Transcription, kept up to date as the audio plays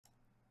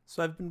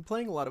So I've been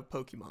playing a lot of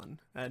Pokemon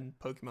and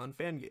Pokemon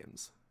fan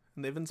games,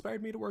 and they've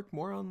inspired me to work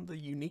more on the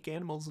unique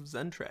animals of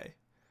Xentrae.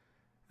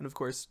 And of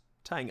course,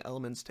 tying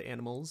elements to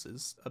animals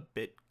is a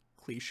bit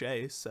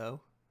cliche,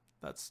 so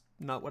that's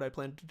not what I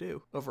plan to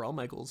do. Overall,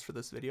 my goals for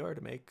this video are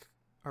to make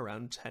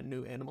around 10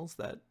 new animals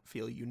that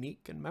feel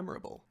unique and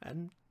memorable,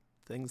 and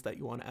things that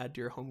you want to add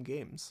to your home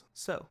games.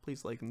 So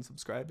please like and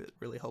subscribe, it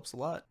really helps a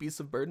lot. Beasts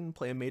of burden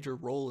play a major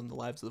role in the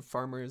lives of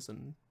farmers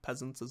and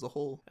peasants as a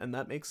whole, and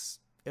that makes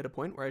it a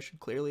point where I should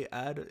clearly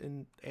add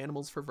in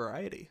animals for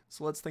variety.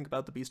 So let's think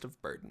about the beast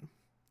of burden.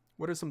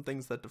 What are some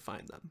things that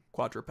define them?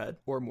 Quadruped,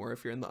 or more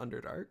if you're in the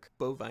Underdark.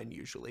 Bovine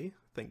usually,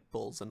 think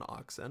bulls and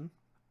oxen.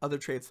 Other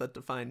traits that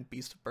define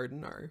beast of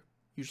burden are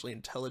usually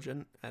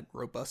intelligent and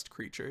robust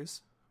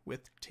creatures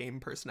with tame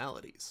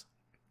personalities.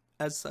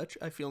 As such,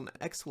 I feel an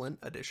excellent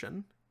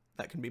addition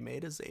that can be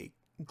made is a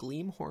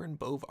Gleamhorn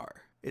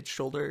Bovar. Its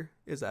shoulder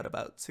is at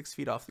about 6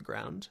 feet off the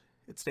ground.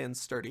 It stands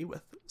sturdy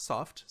with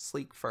soft,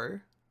 sleek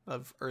fur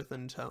of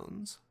earthen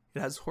tones. It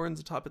has horns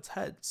atop its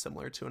head,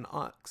 similar to an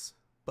ox,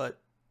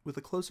 but with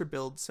a closer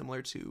build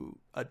similar to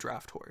a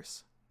draft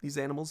horse. These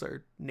animals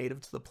are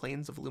native to the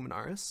plains of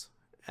Luminaris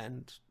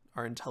and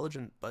are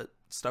intelligent but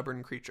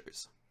stubborn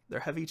creatures.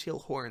 Their heavy teal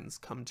horns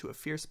come to a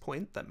fierce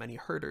point that many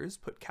herders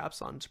put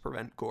caps on to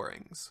prevent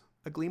gorings.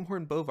 A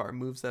Gleamhorn Bovar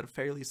moves at a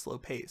fairly slow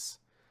pace,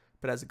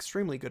 but has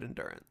extremely good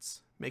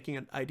endurance, making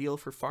it ideal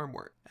for farm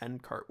work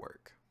and cart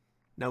work.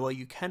 Now, while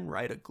you can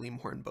ride a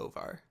Gleamhorn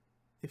Bovar,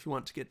 if you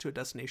want to get to a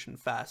destination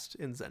fast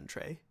in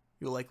Xentrae,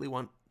 you'll likely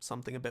want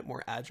something a bit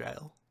more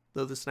agile,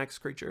 though this next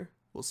creature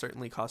will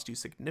certainly cost you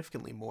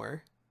significantly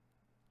more,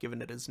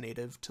 given it is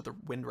native to the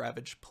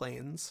wind-ravaged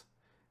plains,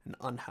 an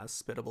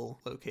unhospitable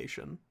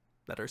location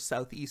that are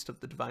southeast of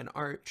the Divine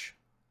Arch.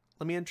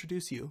 Let me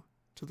introduce you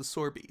to the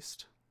Soar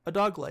Beast, a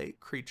dog-like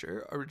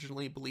creature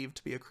originally believed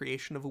to be a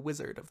creation of a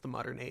wizard of the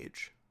modern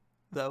age,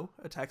 though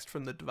a text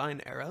from the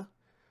Divine Era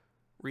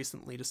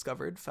recently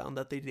discovered found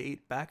that they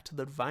date back to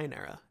the Divine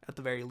Era at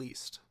the very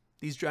least.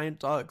 These giant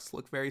dogs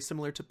look very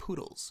similar to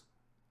poodles,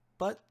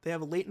 but they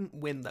have a latent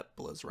wind that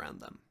blows around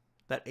them,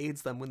 that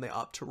aids them when they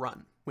opt to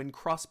run. When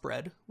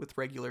crossbred with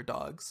regular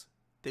dogs,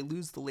 they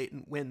lose the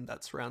latent wind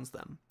that surrounds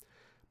them,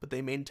 but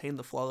they maintain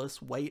the flawless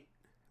white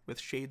with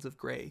shades of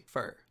gray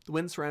fur. The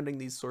wind surrounding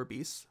these Soar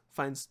Beasts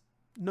finds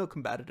no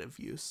combative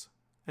use,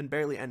 and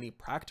barely any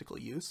practical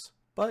use,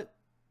 but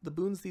the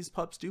boons these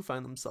pups do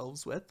find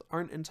themselves with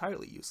aren't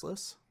entirely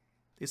useless.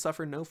 They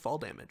suffer no fall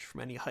damage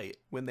from any height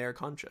when they are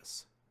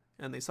conscious,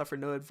 and they suffer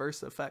no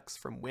adverse effects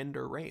from wind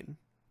or rain.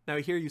 Now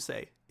I hear you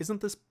say,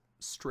 isn't this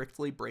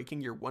strictly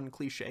breaking your one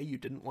cliche you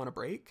didn't want to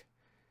break?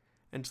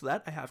 And to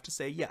that I have to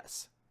say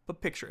yes,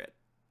 but picture it.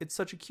 It's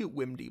such a cute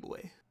whimdy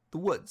boy. The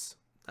woods,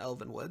 the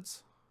Elven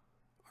Woods,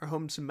 are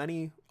home to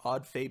many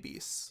odd fey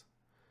beasts,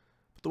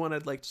 but the one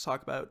I'd like to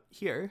talk about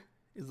here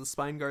is the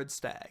Spine-Guard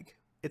Stag.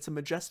 It's a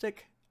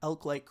majestic,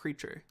 elk-like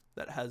creature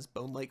that has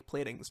bone-like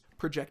platings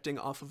projecting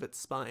off of its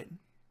spine.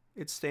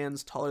 It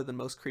stands taller than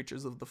most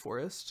creatures of the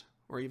forest,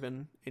 or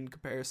even in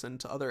comparison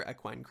to other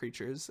equine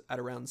creatures at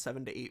around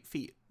 7 to 8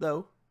 feet,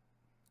 though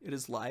it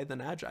is lithe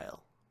and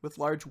agile, with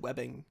large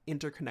webbing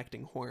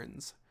interconnecting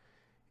horns.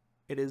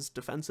 It is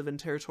defensive and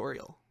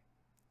territorial.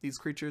 These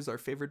creatures are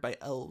favored by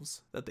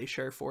elves that they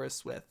share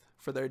forests with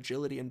for their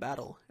agility in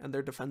battle and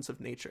their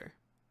defensive nature.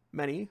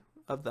 Many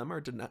of them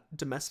are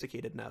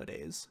domesticated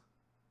nowadays.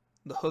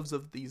 The hooves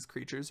of these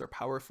creatures are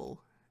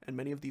powerful, and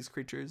many of these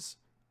creatures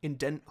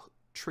indent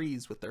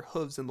trees with their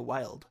hooves in the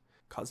wild,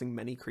 causing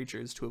many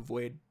creatures to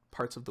avoid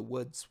parts of the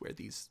woods where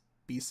these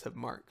beasts have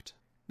marked.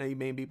 Now you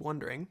may be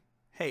wondering,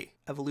 hey,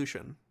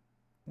 evolution,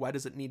 why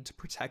does it need to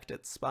protect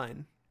its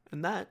spine?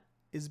 And that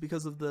is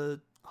because of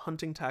the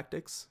hunting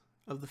tactics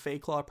of the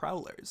Feyclaw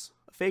Prowlers.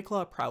 A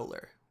Feyclaw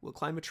Prowler will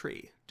climb a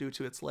tree due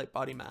to its light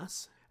body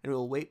mass, and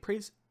will wait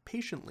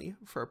patiently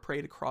for a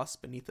prey to cross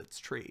beneath its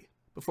tree,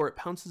 before it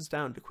pounces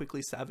down to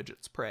quickly savage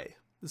its prey.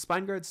 The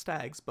Spine-Guard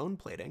Stag's bone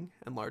plating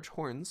and large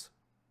horns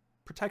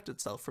protect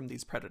itself from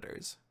these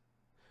predators.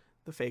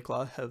 The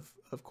Feyclaw have,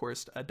 of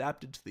course,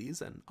 adapted to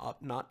these and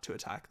opt not to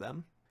attack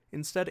them,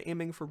 instead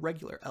aiming for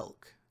regular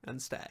elk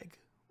and stag,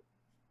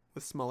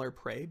 with smaller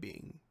prey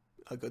being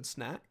a good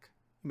snack.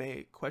 You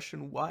may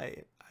question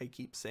why I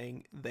keep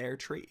saying their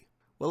tree.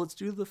 Well, it's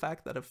due to the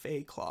fact that a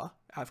Feyclaw,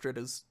 after it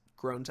has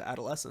grown to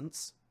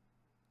adolescence,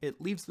 it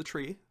leaves the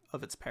tree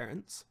of its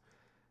parents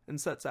and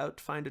sets out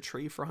to find a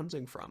tree for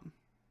hunting from.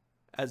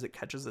 As it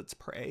catches its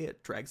prey,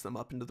 it drags them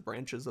up into the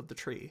branches of the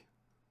tree,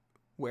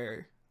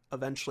 where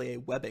eventually a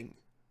webbing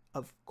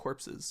of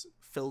corpses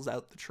fills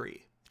out the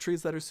tree. The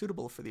trees that are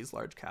suitable for these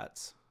large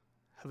cats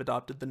have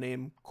adopted the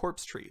name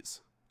corpse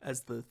trees,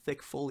 as the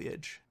thick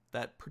foliage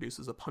that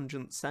produces a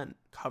pungent scent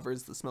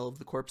covers the smell of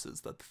the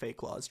corpses that the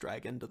Feyclaws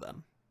drag into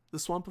them. The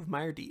Swamp of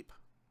Mire Deep,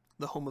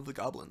 the home of the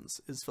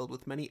goblins, is filled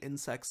with many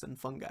insects and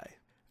fungi.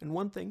 And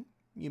one thing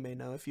you may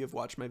know if you have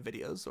watched my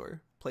videos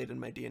or played in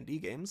my D&D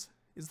games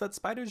is that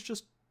spiders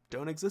just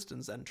don't exist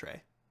in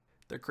Xentrae.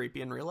 They're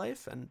creepy in real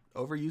life and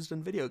overused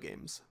in video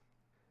games.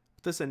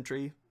 But this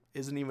entry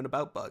isn't even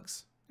about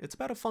bugs. It's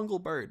about a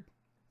fungal bird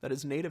that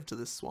is native to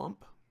this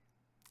swamp.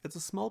 It's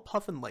a small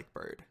puffin-like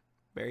bird,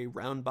 very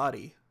round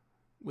body,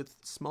 with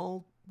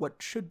small,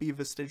 what should be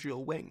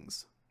vestigial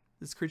wings.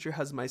 This creature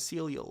has a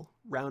mycelial,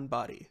 round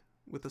body,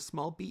 with a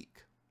small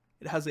beak.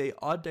 It has an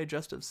odd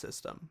digestive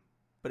system,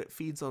 but it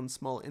feeds on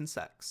small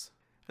insects,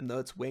 and though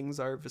its wings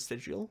are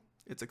vestigial,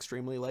 its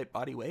extremely light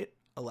body weight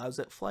allows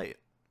it flight.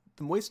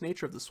 The moist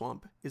nature of the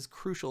swamp is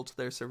crucial to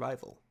their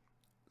survival,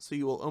 so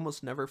you will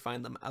almost never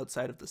find them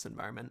outside of this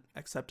environment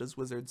except as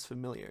wizards'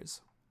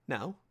 familiars.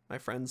 Now, my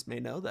friends may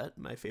know that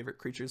my favorite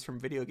creatures from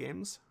video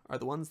games are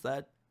the ones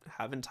that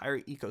have entire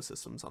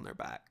ecosystems on their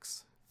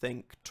backs.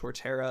 Think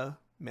Torterra,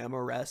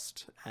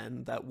 Mamorest,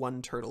 and that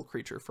one turtle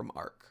creature from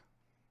Ark.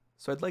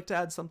 So I'd like to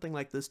add something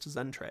like this to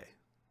Xentrae.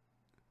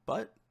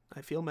 But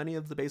I feel many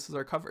of the bases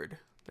are covered.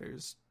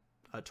 There's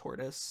a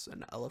tortoise,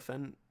 an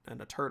elephant,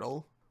 and a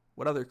turtle.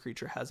 What other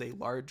creature has a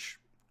large,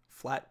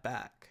 flat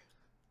back?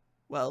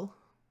 Well,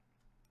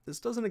 this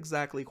doesn't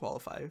exactly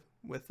qualify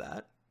with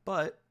that,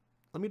 but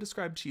let me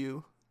describe to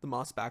you the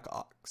mossback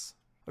ox,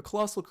 a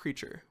colossal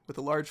creature with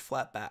a large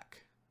flat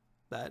back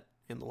that,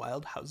 in the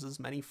wild, houses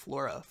many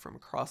flora from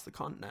across the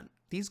continent.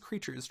 These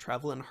creatures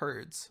travel in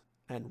herds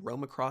and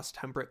roam across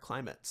temperate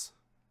climates.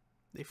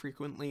 They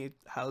frequently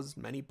house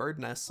many bird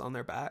nests on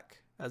their back,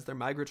 as their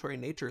migratory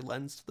nature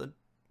lends to the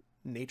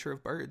nature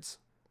of birds.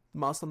 The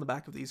moss on the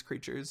back of these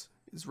creatures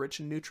is rich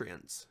in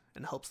nutrients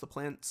and helps the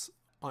plants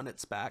on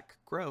its back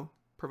grow,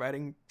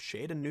 providing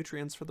shade and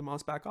nutrients for the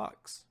mossback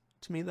ox.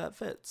 To me, that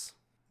fits.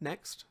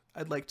 Next,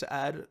 I'd like to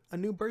add a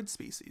new bird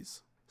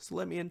species. So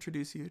let me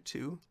introduce you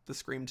to the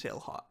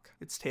screamtail hawk.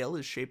 Its tail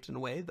is shaped in a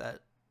way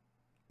that,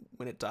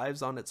 when it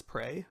dives on its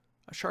prey,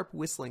 a sharp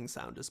whistling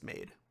sound is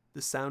made.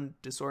 This sound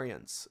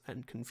disorients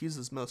and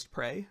confuses most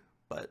prey,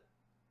 but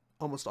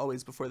almost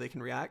always before they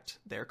can react,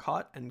 they are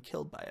caught and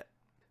killed by it.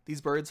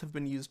 These birds have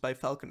been used by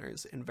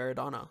falconers in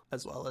Veridana,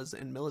 as well as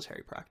in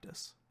military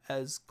practice,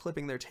 as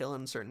clipping their tail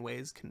in certain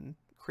ways can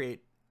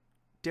create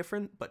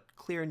different but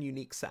clear and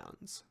unique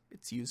sounds.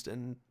 It's used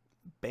in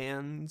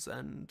bands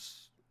and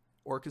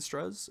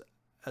orchestras,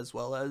 as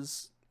well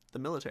as the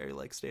military,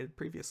 like stated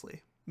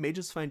previously.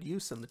 Mages find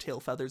use in the tail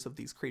feathers of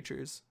these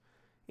creatures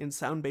in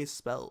sound-based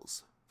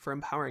spells for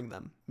empowering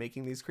them,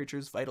 making these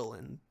creatures vital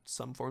in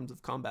some forms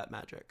of combat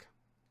magic.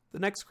 The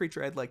next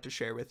creature I'd like to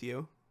share with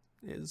you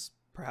is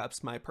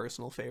perhaps my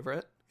personal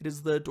favorite. It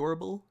is the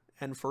adorable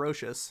and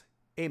ferocious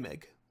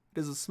Amig. It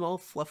is a small,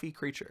 fluffy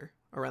creature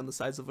around the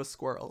size of a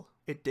squirrel.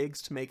 It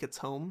digs to make its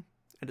home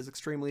and is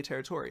extremely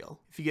territorial.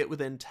 If you get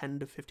within 10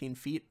 to 15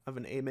 feet of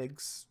an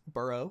Amig's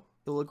burrow,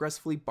 it will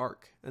aggressively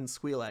bark and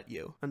squeal at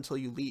you until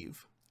you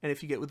leave. And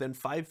if you get within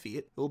 5 feet,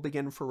 it will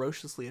begin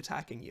ferociously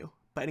attacking you,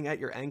 biting at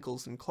your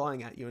ankles and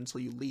clawing at you until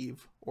you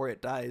leave, or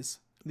it dies.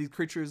 These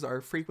creatures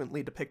are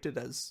frequently depicted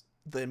as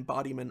the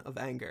embodiment of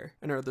anger,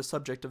 and are the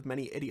subject of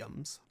many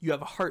idioms. You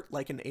have a heart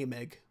like an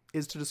Amig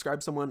is to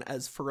describe someone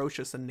as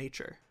ferocious in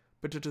nature,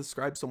 but to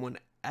describe someone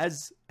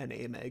as an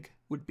Amig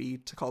would be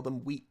to call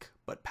them weak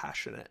but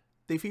passionate.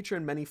 They feature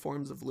in many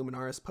forms of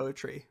Luminaris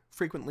poetry,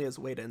 frequently as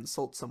a way to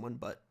insult someone,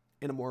 but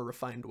in a more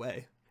refined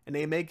way. An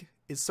Amig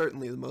is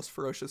certainly the most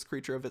ferocious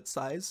creature of its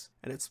size,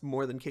 and it's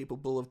more than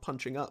capable of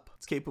punching up.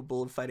 It's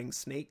capable of fighting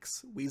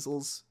snakes,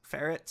 weasels,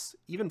 ferrets,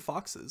 even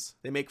foxes.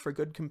 They make for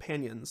good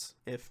companions,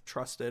 if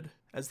trusted,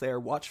 as they are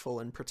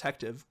watchful and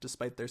protective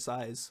despite their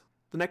size.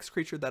 The next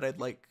creature that I'd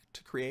like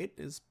to create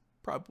is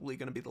probably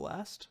going to be the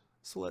last,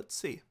 so let's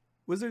see.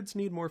 Wizards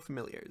need more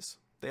familiars.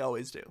 They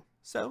always do.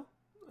 So,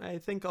 I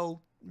think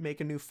I'll make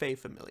a new Fey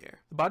familiar.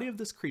 The body of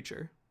this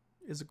creature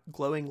is a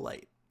glowing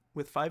light,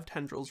 with 5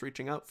 tendrils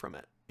reaching out from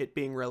it. It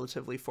being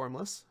relatively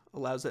formless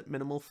allows it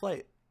minimal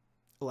flight,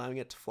 allowing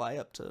it to fly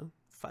up to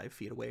 5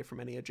 feet away from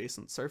any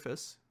adjacent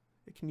surface.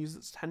 It can use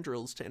its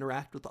tendrils to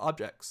interact with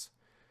objects,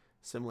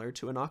 similar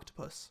to an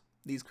octopus.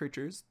 These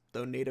creatures,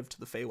 though native to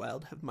the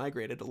Feywild, have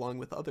migrated along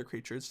with other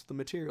creatures to the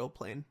material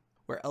plane,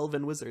 where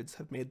elven wizards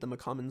have made them a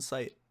common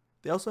sight.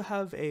 They also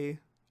have a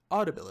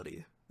odd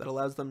ability that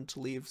allows them to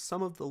leave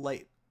some of the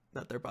light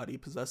that their body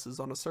possesses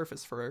on a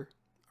surface for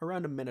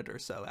around a minute or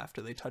so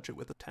after they touch it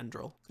with a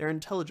tendril. They're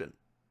intelligent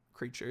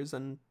creatures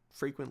and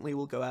frequently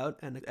will go out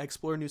and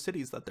explore new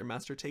cities that their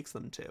master takes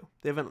them to.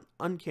 They have an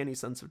uncanny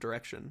sense of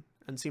direction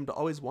and seem to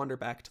always wander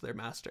back to their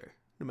master,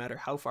 no matter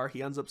how far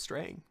he ends up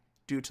straying.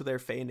 Due to their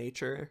fey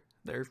nature,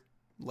 their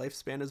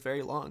lifespan is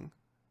very long,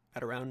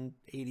 at around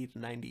 80 to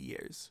 90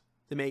 years.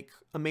 They make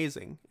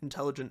amazing,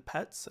 intelligent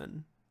pets,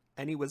 and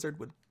any wizard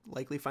would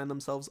likely find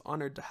themselves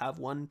honored to have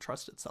one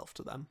trust itself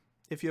to them.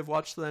 If you have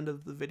watched the end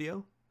of the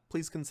video,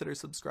 please consider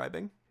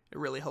subscribing. It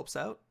really helps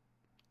out.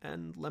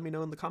 And let me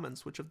know in the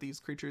comments which of these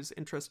creatures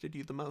interested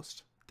you the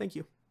most. Thank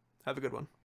you. Have a good one.